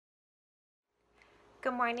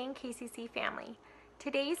Good morning, KCC family.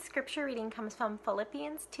 Today's scripture reading comes from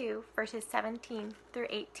Philippians 2, verses 17 through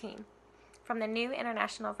 18, from the New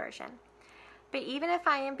International Version. But even if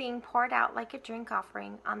I am being poured out like a drink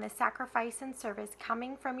offering on the sacrifice and service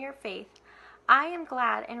coming from your faith, I am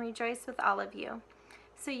glad and rejoice with all of you.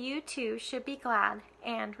 So you too should be glad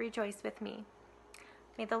and rejoice with me.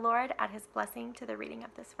 May the Lord add his blessing to the reading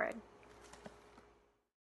of this word.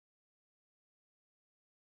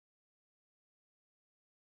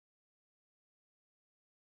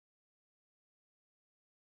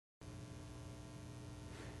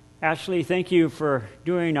 Ashley, thank you for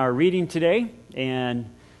doing our reading today. And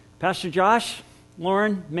Pastor Josh,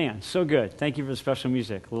 Lauren, man, so good. Thank you for the special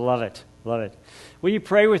music. Love it. Love it. Will you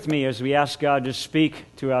pray with me as we ask God to speak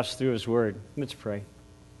to us through his word? Let's pray.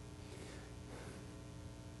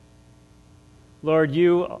 Lord,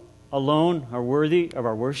 you alone are worthy of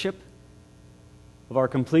our worship, of our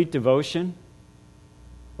complete devotion,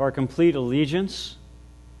 of our complete allegiance.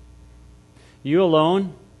 You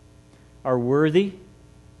alone are worthy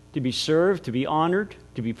to be served, to be honored,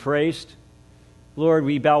 to be praised. Lord,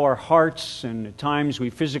 we bow our hearts, and at times we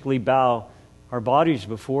physically bow our bodies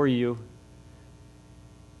before you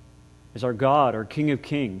as our God, our King of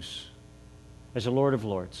Kings, as the Lord of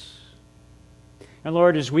Lords. And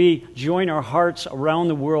Lord, as we join our hearts around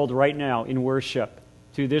the world right now in worship,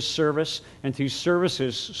 through this service and through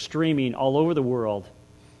services streaming all over the world,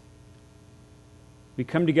 we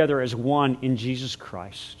come together as one in Jesus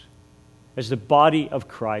Christ, as the body of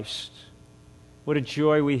Christ. What a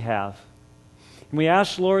joy we have. And we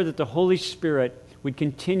ask, Lord, that the Holy Spirit would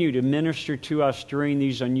continue to minister to us during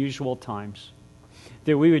these unusual times,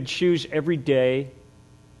 that we would choose every day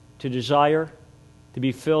to desire to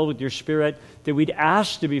be filled with your Spirit, that we'd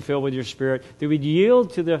ask to be filled with your Spirit, that we'd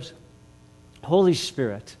yield to the Holy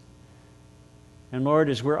Spirit. And Lord,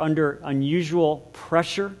 as we're under unusual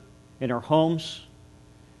pressure in our homes,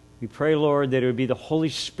 we pray, Lord, that it would be the Holy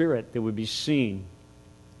Spirit that would be seen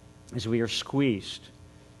as we are squeezed,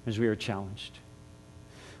 as we are challenged.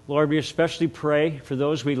 Lord, we especially pray for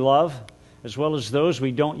those we love, as well as those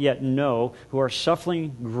we don't yet know, who are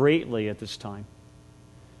suffering greatly at this time.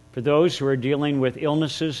 For those who are dealing with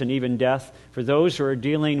illnesses and even death, for those who are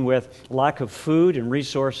dealing with lack of food and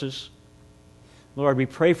resources, Lord, we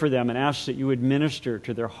pray for them and ask that you would minister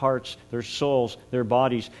to their hearts, their souls, their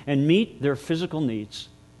bodies, and meet their physical needs.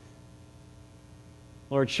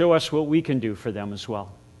 Lord, show us what we can do for them as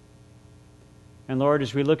well. And Lord,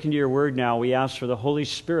 as we look into your word now, we ask for the Holy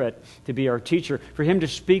Spirit to be our teacher, for him to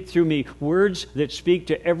speak through me words that speak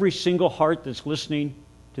to every single heart that's listening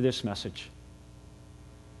to this message.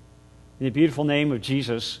 In the beautiful name of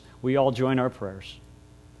Jesus, we all join our prayers.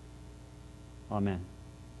 Amen.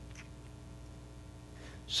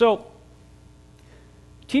 So,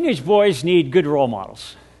 teenage boys need good role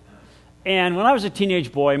models. And when I was a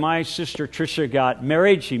teenage boy, my sister Tricia got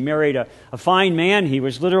married. She married a fine man. He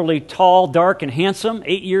was literally tall, dark, and handsome,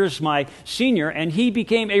 8 years my senior, and he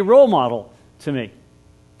became a role model to me.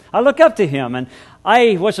 I look up to him, and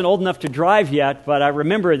I wasn't old enough to drive yet, but I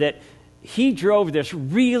remember that he drove this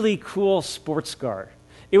really cool sports car.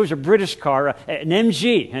 It was a British car, an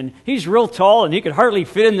MG, and he's real tall, and he could hardly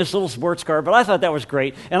fit in this little sports car, but I thought that was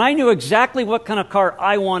great. And I knew exactly what kind of car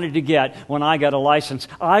I wanted to get when I got a license.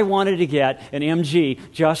 I wanted to get an MG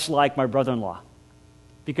just like my brother-in-law,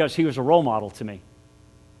 because he was a role model to me.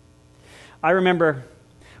 I remember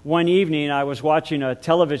one evening I was watching a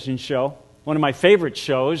television show. One of my favorite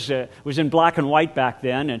shows was in black and white back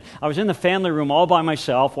then, and I was in the family room all by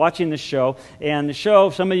myself watching this show, and the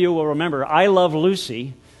show, some of you will remember, I Love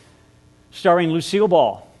Lucy, starring Lucille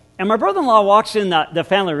Ball. And my brother-in-law walks in the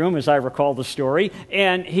family room, as I recall the story,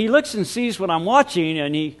 and he looks and sees what I'm watching,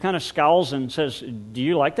 and he kind of scowls and says, "Do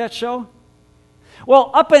you like that show?"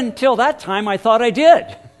 Well, up until that time, I thought I did.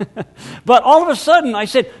 But all of a sudden, I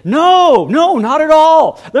said, no, not at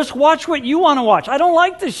all. Let's watch what you want to watch. I don't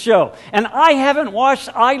like this show. And I haven't watched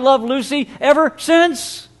I Love Lucy ever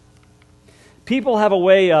since. People have a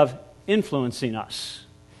way of influencing us.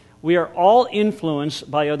 We are all influenced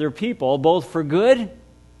by other people, both for good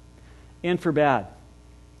and for bad.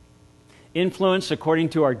 Influence according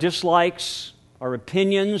to our dislikes, our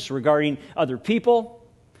opinions regarding other people,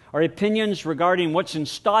 our opinions regarding what's in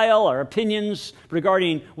style, our opinions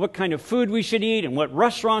regarding what kind of food we should eat and what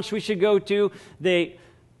restaurants we should go to. They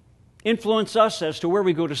influence us as to where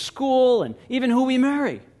we go to school and even who we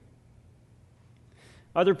marry.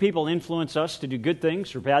 Other people influence us to do good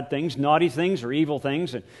things or bad things, naughty things or evil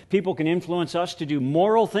things. And people can influence us to do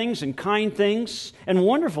moral things and kind things and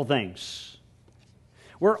wonderful things.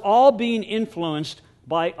 We're all being influenced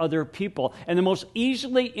by other people. And the most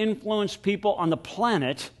easily influenced people on the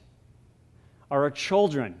planet are our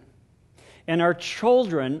children. And our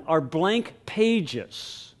children are blank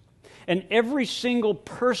pages. And every single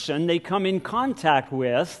person they come in contact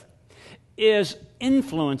with is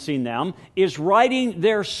influencing them, is writing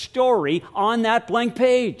their story on that blank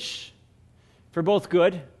page, for both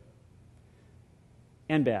good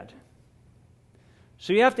and bad.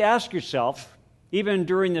 So you have to ask yourself, even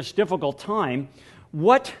during this difficult time,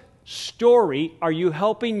 what story are you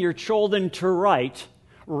helping your children to write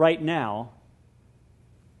right now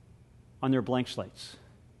on their blank slates?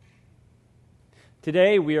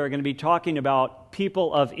 Today we are going to be talking about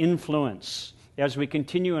people of influence as we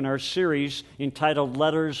continue in our series entitled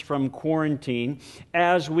Letters from Quarantine,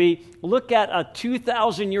 as we look at a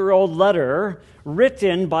 2,000-year-old letter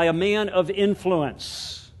written by a man of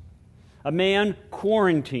influence, a man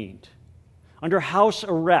quarantined, under house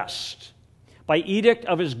arrest, by edict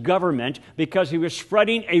of his government because he was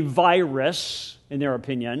spreading a virus, in their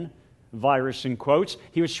opinion, virus in quotes.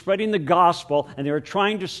 He was spreading the gospel, and they were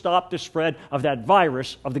trying to stop the spread of that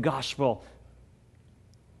virus of the gospel.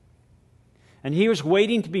 And he was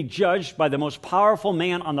waiting to be judged by the most powerful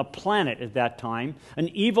man on the planet at that time, an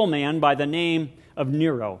evil man by the name of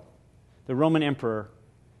Nero, the Roman emperor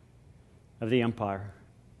of the empire.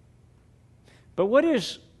 But what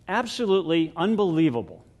is absolutely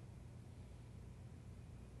unbelievable,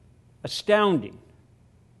 astounding,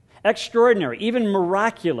 extraordinary, even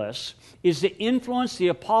miraculous, is the influence the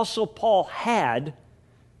Apostle Paul had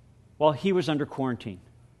while he was under quarantine.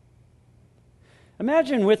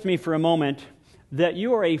 Imagine with me for a moment that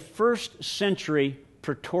you are a first century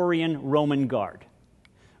Praetorian Roman guard.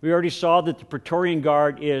 We already saw that the Praetorian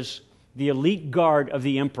Guard is the elite guard of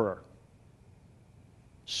the emperor.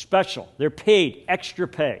 Special. They're paid extra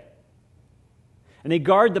pay. And they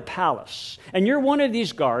guard the palace. And you're one of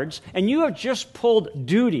these guards, and you have just pulled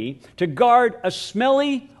duty to guard a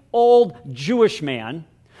smelly old Jewish man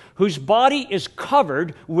whose body is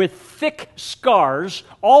covered with thick scars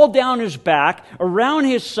all down his back, around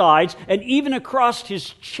his sides, and even across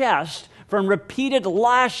his chest from repeated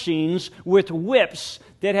lashings with whips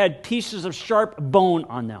that had pieces of sharp bone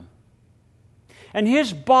on them. And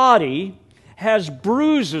his body has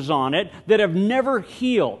bruises on it that have never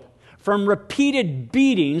healed from repeated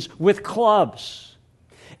beatings with clubs.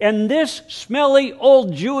 And this smelly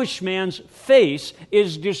old Jewish man's face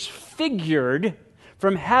is disfigured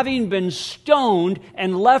from having been stoned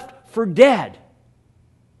and left for dead.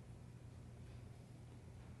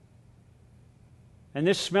 And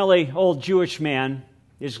this smelly old Jewish man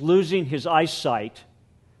is losing his eyesight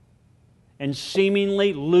and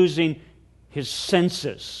seemingly losing his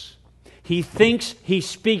senses. He thinks he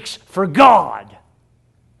speaks for God.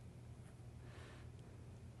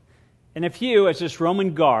 And if you, as this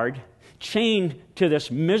Roman guard, chained to this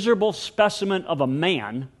miserable specimen of a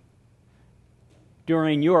man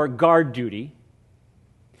during your guard duty,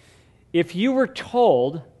 if you were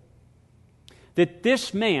told that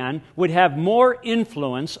this man would have more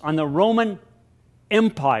influence on the Roman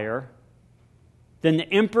Empire than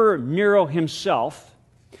the Emperor Nero himself,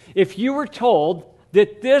 if you were told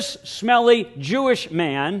that this smelly Jewish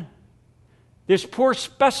man, this poor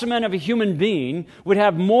specimen of a human being, would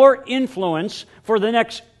have more influence for the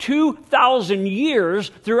next 2,000 years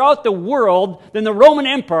throughout the world than the Roman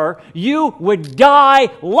Emperor, you would die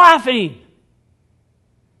laughing.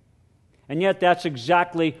 And yet that's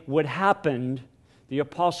exactly what happened. The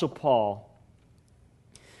Apostle Paul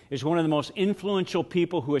is one of the most influential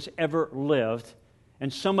people who has ever lived.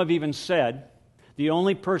 And some have even said the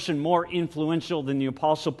only person more influential than the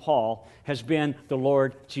Apostle Paul has been the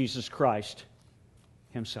Lord Jesus Christ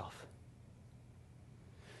himself.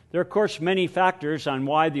 There are, of course, many factors on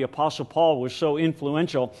why the Apostle Paul was so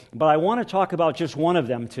influential, but I want to talk about just one of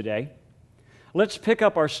them today. Let's pick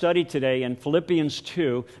up our study today in Philippians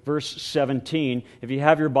 2, verse 17. If you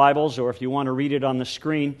have your Bibles or if you want to read it on the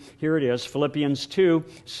screen, here it is, Philippians 2,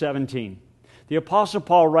 17. The Apostle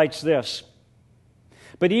Paul writes this,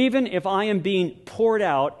 "But even if I am being poured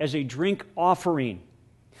out as a drink offering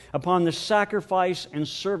upon the sacrifice and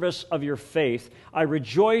service of your faith, I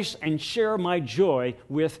rejoice and share my joy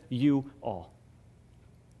with you all."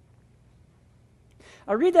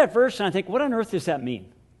 I read that verse and I think, what on earth does that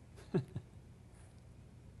mean?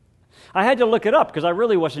 I had to look it up because I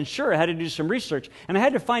really wasn't sure. I had to do some research. And I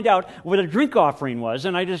had to find out what a drink offering was.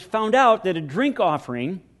 And I just found out that a drink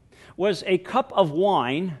offering was a cup of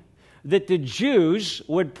wine that the Jews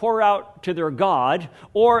would pour out to their god,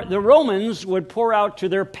 or the Romans would pour out to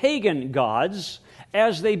their pagan gods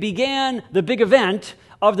as they began the big event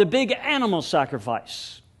of the big animal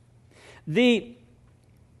sacrifice. The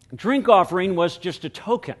drink offering was just a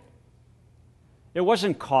token. It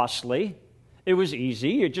wasn't costly. It was easy.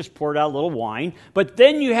 You just poured out a little wine. But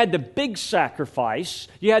then you had the big sacrifice.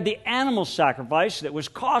 You had the animal sacrifice that was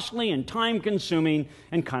costly and time-consuming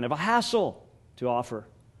and kind of a hassle to offer.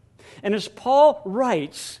 And as Paul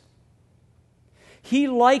writes, he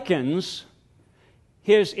likens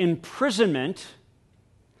his imprisonment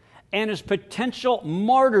and his potential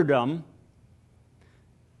martyrdom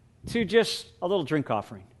to just a little drink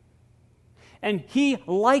offering. And he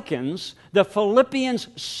likens the Philippians'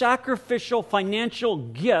 sacrificial financial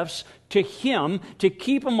gifts to him to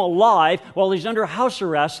keep him alive while he's under house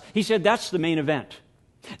arrest. He said that's the main event.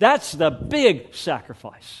 That's the big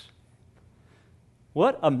sacrifice.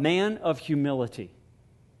 What a man of humility.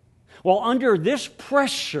 While under this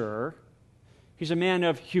pressure, he's a man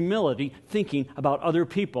of humility, thinking about other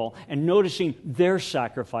people and noticing their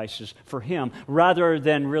sacrifices for him rather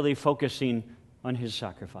than really focusing on his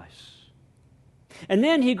sacrifice. And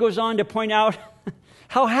then he goes on to point out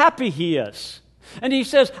how happy he is. And he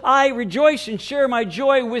says, I rejoice and share my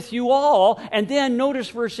joy with you all. And then notice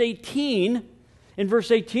verse 18. In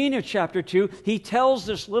verse 18 of chapter 2, he tells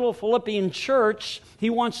this little Philippian church he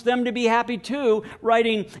wants them to be happy too,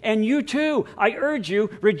 writing, and you too, I urge you,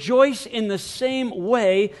 rejoice in the same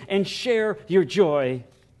way and share your joy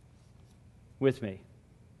with me.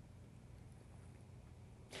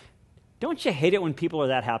 Don't you hate it when people are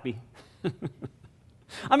that happy?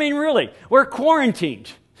 I mean, really, we're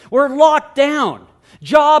quarantined. We're locked down.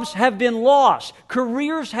 Jobs have been lost.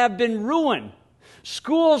 Careers have been ruined.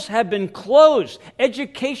 Schools have been closed.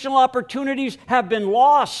 Educational opportunities have been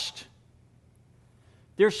lost.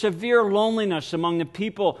 There's severe loneliness among the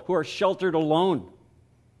people who are sheltered alone.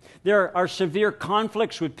 There are severe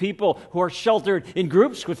conflicts with people who are sheltered in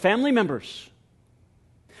groups with family members.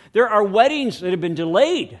 There are weddings that have been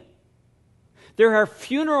delayed. There are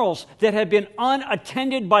funerals that have been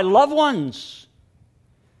unattended by loved ones.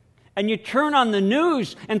 And you turn on the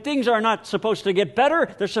news and things are not supposed to get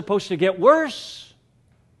better, they're supposed to get worse.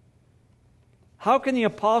 How can the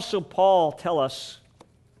Apostle Paul tell us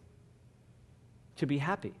to be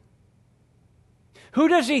happy? Who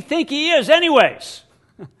does he think he is anyways?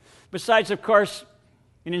 Besides, of course,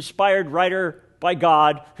 an inspired writer by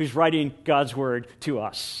God who's writing God's word to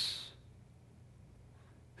us.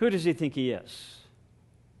 Who does he think he is?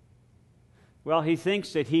 Well, he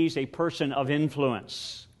thinks that he's a person of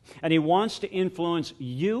influence. And he wants to influence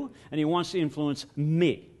you, and he wants to influence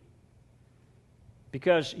me.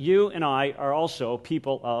 Because you and I are also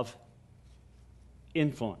people of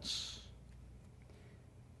influence.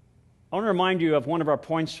 I want to remind you of one of our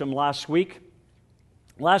points from last week.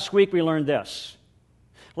 Last week we learned this.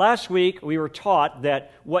 Last week we were taught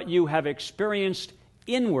that what you have experienced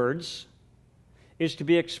inwards is to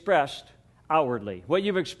be expressed outwardly. What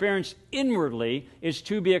you've experienced inwardly is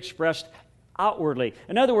to be expressed outwardly.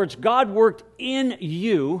 In other words, God worked in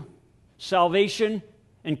you salvation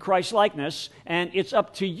and Christ-likeness, and it's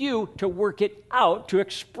up to you to work it out, to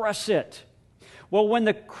express it. Well, when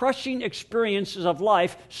the crushing experiences of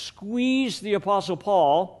life squeezed the Apostle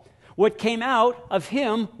Paul, what came out of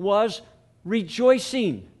him was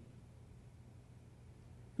rejoicing.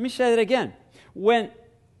 Let me say that again. When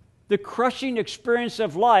the crushing experience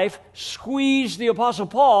of life squeezed the Apostle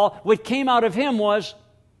Paul, what came out of him was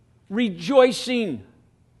rejoicing.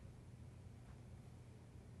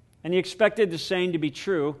 And he expected the same to be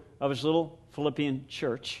true of his little Philippian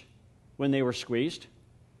church when they were squeezed.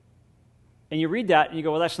 And you read that and you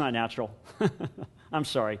go, well, that's not natural. I'm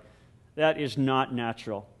sorry. That is not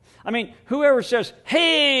natural. I mean, whoever says,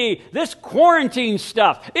 hey, this quarantine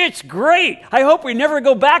stuff, it's great. I hope we never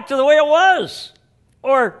go back to the way it was.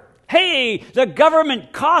 Or, hey, the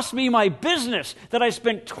government cost me my business that I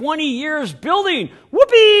spent 20 years building.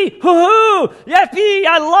 Whoopee, hoo-hoo, yippee,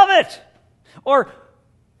 I love it. Or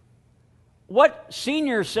what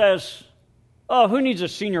senior says, oh, who needs a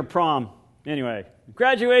senior prom? Anyway,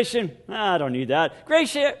 graduation, I don't need that.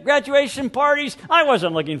 Graduation parties, I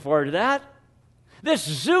wasn't looking forward to that. This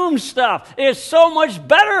Zoom stuff is so much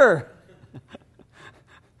better.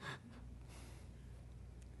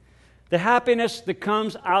 The happiness that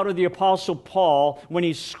comes out of the Apostle Paul when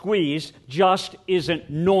he's squeezed just isn't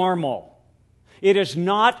normal. It is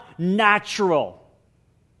not natural.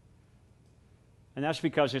 And that's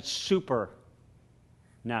because it's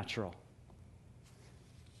supernatural.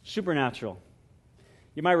 Supernatural.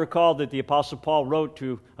 You might recall that the Apostle Paul wrote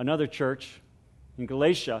to another church in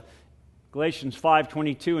Galatia, Galatians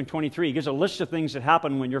 5:22 and 23. He gives a list of things that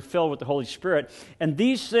happen when you're filled with the Holy Spirit. And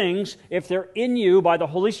these things, if they're in you by the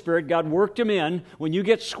Holy Spirit, God worked them in. When you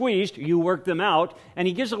get squeezed, you work them out. And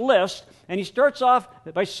he gives a list, and he starts off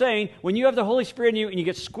by saying, when you have the Holy Spirit in you and you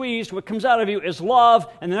get squeezed, what comes out of you is love,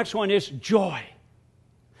 and the next one is joy.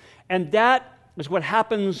 And that is what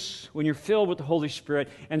happens when you're filled with the Holy Spirit.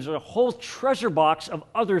 And there's a whole treasure box of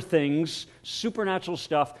other things, supernatural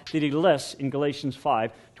stuff, that he lists in Galatians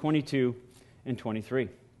 5:22 and 23.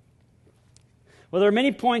 Well, there are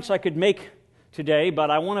many points I could make today, but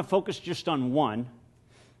I want to focus just on one.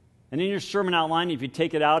 And in your sermon outline, if you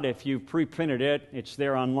take it out, if you've pre-printed it, it's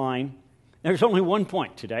there online. There's only one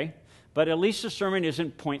point today, but at least the sermon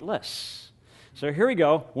isn't pointless. So here we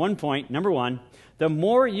go. One point, number one. The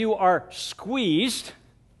more you are squeezed,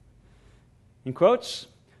 in quotes,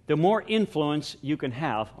 the more influence you can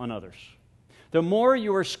have on others. The more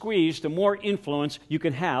you are squeezed, the more influence you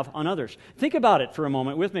can have on others. Think about it for a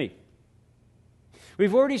moment with me.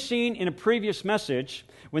 We've already seen in a previous message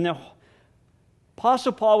when the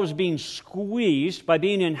Apostle Paul was being squeezed by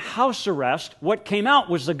being in house arrest. What came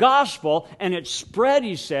out was the gospel, and it spread,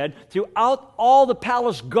 he said, throughout all the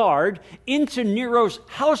palace guard, into Nero's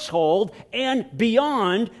household, and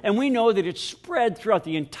beyond. And we know that it spread throughout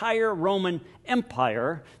the entire Roman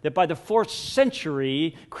Empire, that by the 4th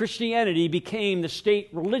century, Christianity became the state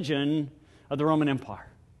religion of the Roman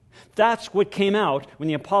Empire. That's what came out when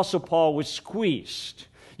the Apostle Paul was squeezed.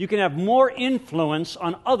 You can have more influence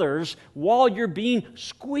on others while you're being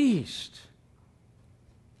squeezed.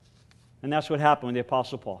 And that's what happened with the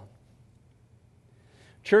Apostle Paul.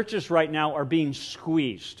 Churches right now are being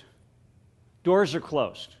squeezed. Doors are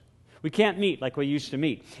closed. We can't meet like we used to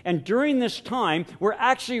meet. And during this time, we're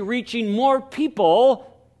actually reaching more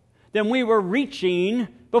people than we were reaching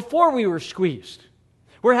before we were squeezed.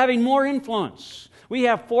 We're having more influence. We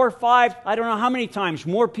have 4 or 5, I don't know how many times,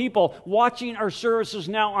 more people watching our services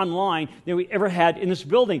now online than we ever had in this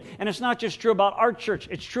building. And it's not just true about our church.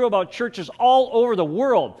 It's true about churches all over the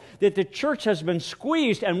world, that the church has been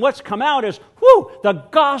squeezed, and what's come out is, the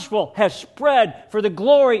gospel has spread for the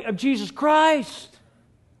glory of Jesus Christ.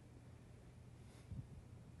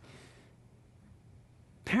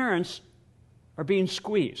 Parents are being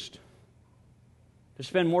squeezed to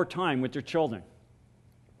spend more time with their children.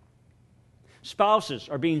 Spouses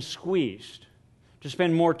are being squeezed to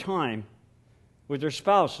spend more time with their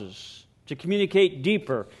spouses, to communicate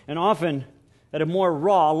deeper and often at a more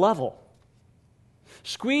raw level.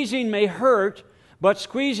 Squeezing may hurt, but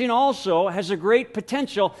squeezing also has a great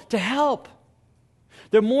potential to help.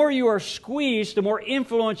 The more you are squeezed, the more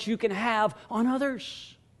influence you can have on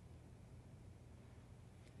others.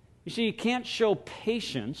 You see, you can't show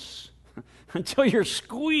patience until you're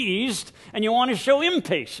squeezed and you want to show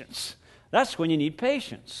impatience. That's when you need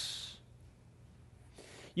patience.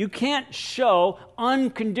 You can't show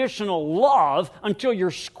unconditional love until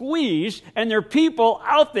you're squeezed, and there are people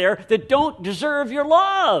out there that don't deserve your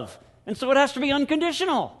love. And so it has to be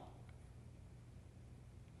unconditional.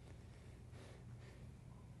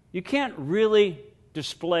 You can't really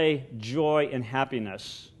display joy and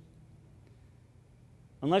happiness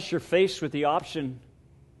unless you're faced with the option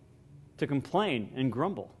to complain and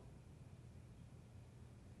grumble.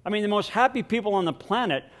 I mean, the most happy people on the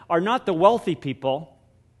planet are not the wealthy people.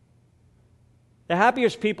 The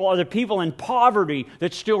happiest people are the people in poverty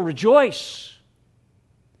that still rejoice.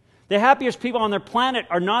 The happiest people on the planet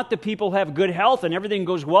are not the people who have good health and everything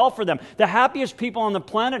goes well for them. The happiest people on the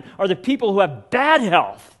planet are the people who have bad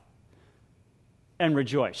health and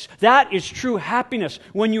rejoice. That is true happiness,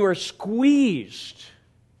 when you are squeezed,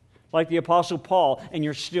 like the Apostle Paul, and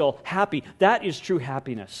you're still happy. That is true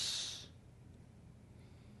happiness.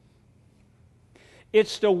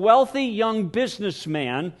 It's the wealthy young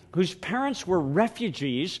businessman whose parents were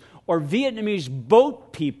refugees or Vietnamese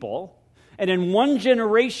boat people, and in one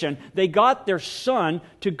generation they got their son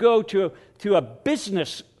to go to a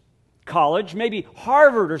business college, maybe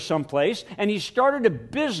Harvard or someplace, and he started a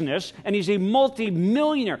business, and he's a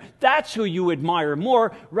multi-millionaire. That's who you admire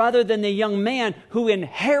more, rather than the young man who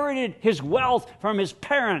inherited his wealth from his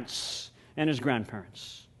parents and his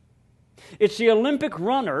grandparents. It's the Olympic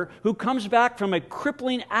runner who comes back from a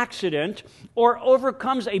crippling accident or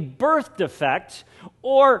overcomes a birth defect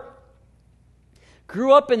or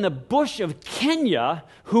grew up in the bush of Kenya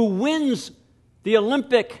who wins the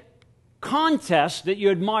Olympic contest that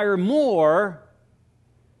you admire more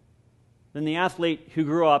than the athlete who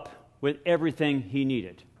grew up with everything he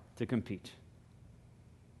needed to compete.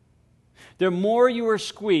 The more you are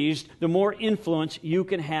squeezed, the more influence you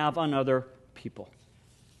can have on other people.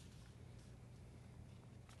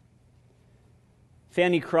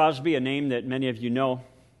 Fanny Crosby, a name that many of you know,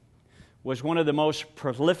 was one of the most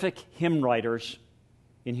prolific hymn writers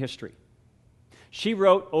in history. She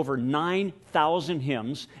wrote over 9,000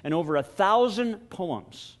 hymns and over 1,000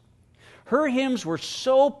 poems. Her hymns were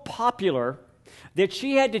so popular that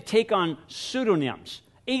she had to take on pseudonyms,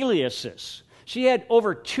 aliases. She had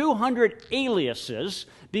over 200 aliases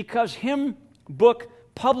because hymn book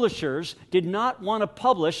publishers did not want to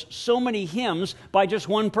publish so many hymns by just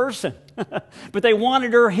one person. But they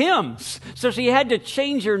wanted her hymns. So she had to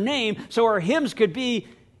change her name so her hymns could be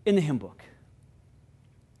in the hymn book.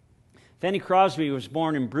 Fanny Crosby was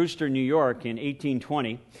born in Brewster, New York in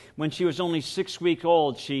 1820. When she was only 6 weeks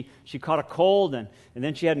old, she caught a cold and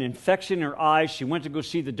then she had an infection in her eyes. She went to go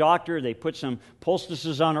see the doctor. They put some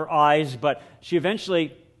poultices on her eyes, but she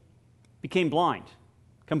eventually became blind,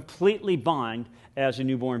 completely blind as a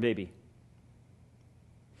newborn baby.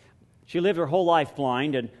 She lived her whole life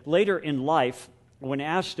blind, and later in life, when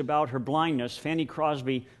asked about her blindness, Fanny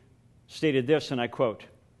Crosby stated this, and I quote,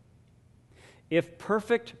 "If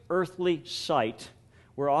perfect earthly sight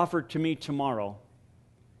were offered to me tomorrow,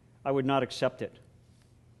 I would not accept it.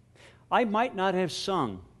 I might not have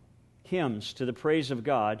sung hymns to the praise of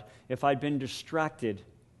God if I'd been distracted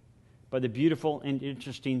by the beautiful and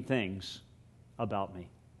interesting things about me."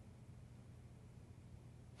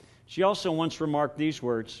 She also once remarked these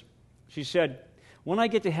words. She said, "When I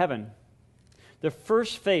get to heaven, the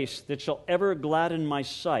first face that shall ever gladden my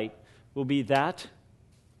sight will be that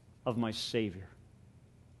of my Savior."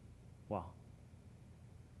 Wow.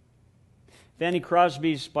 Fanny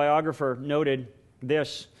Crosby's biographer noted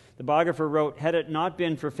this. The biographer wrote, "Had it not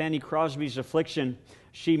been for Fanny Crosby's affliction,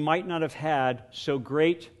 she might not have had so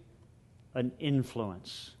great an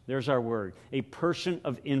influence." There's our word, a person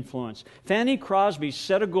of influence. Fanny Crosby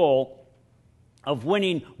set a goal of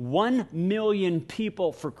winning 1 million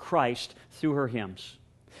people for Christ through her hymns.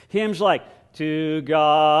 Hymns like, "To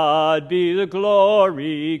God be the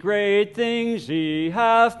glory, great things He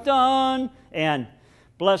hath done," and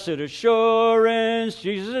 "Blessed assurance,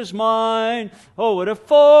 Jesus is mine, oh, what a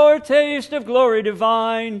foretaste of glory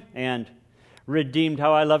divine," and "Redeemed,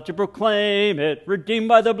 how I love to proclaim it, redeemed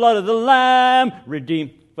by the blood of the Lamb,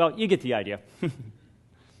 redeemed." Well, you get the idea.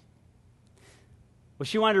 Well,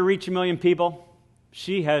 she wanted to reach 1 million people.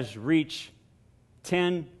 She has reached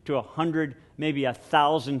 10 to 100, maybe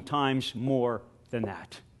 1,000 times more than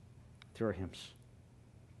that through her hymns.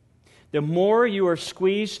 The more you are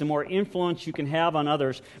squeezed, the more influence you can have on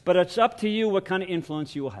others, but it's up to you what kind of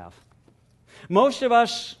influence you will have. Most of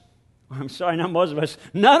us, I'm sorry, not most of us,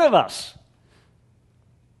 none of us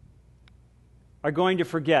are going to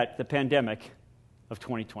forget the pandemic of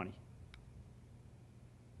 2020.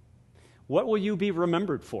 What will you be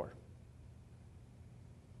remembered for?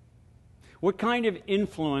 What kind of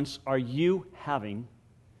influence are you having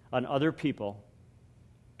on other people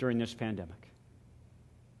during this pandemic?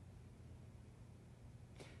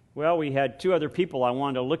 Well, we had 2 other people I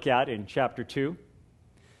wanted to look at in chapter 2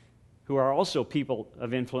 who are also people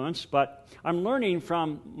of influence, but I'm learning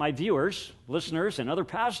from my viewers, listeners, and other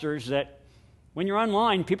pastors that when you're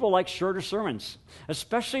online, people like shorter sermons,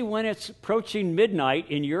 especially when it's approaching midnight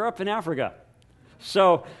in Europe and Africa.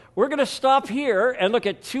 So we're going to stop here and look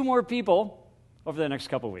at 2 more people over the next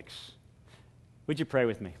couple weeks. Would you pray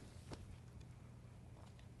with me?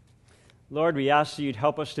 Lord, we ask that you'd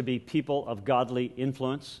help us to be people of godly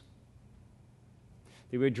influence,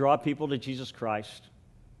 that we would draw people to Jesus Christ,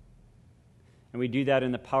 and we do that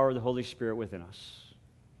in the power of the Holy Spirit within us.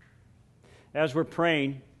 As we're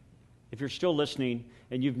praying, if you're still listening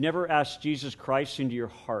and you've never asked Jesus Christ into your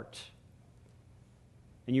heart,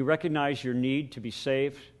 and you recognize your need to be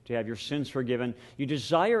saved, to have your sins forgiven, you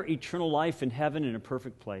desire eternal life in heaven in a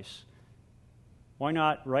perfect place, why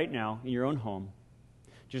not right now in your own home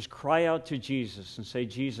just cry out to Jesus and say,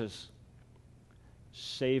 "Jesus,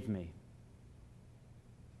 save me.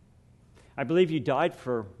 I believe you died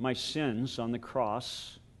for my sins on the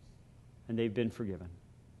cross, and they've been forgiven.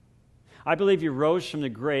 I believe you rose from the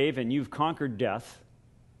grave and you've conquered death,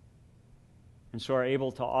 and so are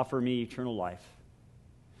able to offer me eternal life.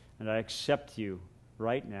 And I accept you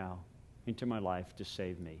right now into my life to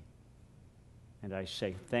save me. And I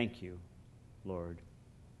say thank you, Lord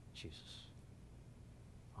Jesus."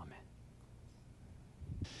 Amen.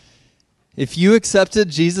 If you accepted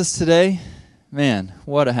Jesus today, man,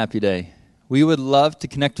 what a happy day. We would love to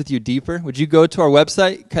connect with you deeper. Would you go to our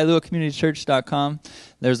website, kailuacommunitychurch.com?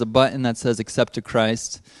 There's a button that says Accept to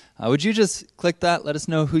Christ. Would you just click that, let us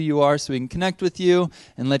know who you are so we can connect with you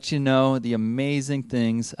and let you know the amazing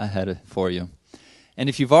things ahead for you. And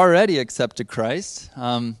if you've already accepted Christ,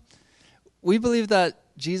 we believe that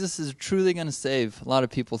Jesus is truly going to save a lot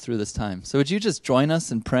of people through this time. So would you just join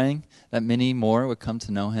us in praying that many more would come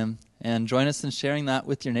to know him, and join us in sharing that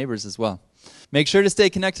with your neighbors as well. Make sure to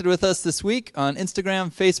stay connected with us this week on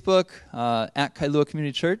Instagram, Facebook, at Kailua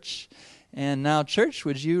Community Church. And now, church,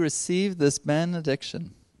 would you receive this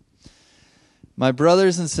benediction? My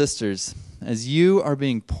brothers and sisters, as you are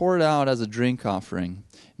being poured out as a drink offering,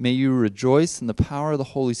 may you rejoice in the power of the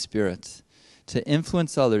Holy Spirit to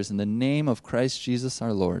influence others in the name of Christ Jesus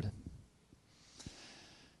our Lord.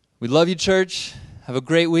 We love you, church. Have a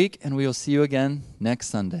great week, and we will see you again next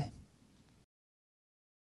Sunday.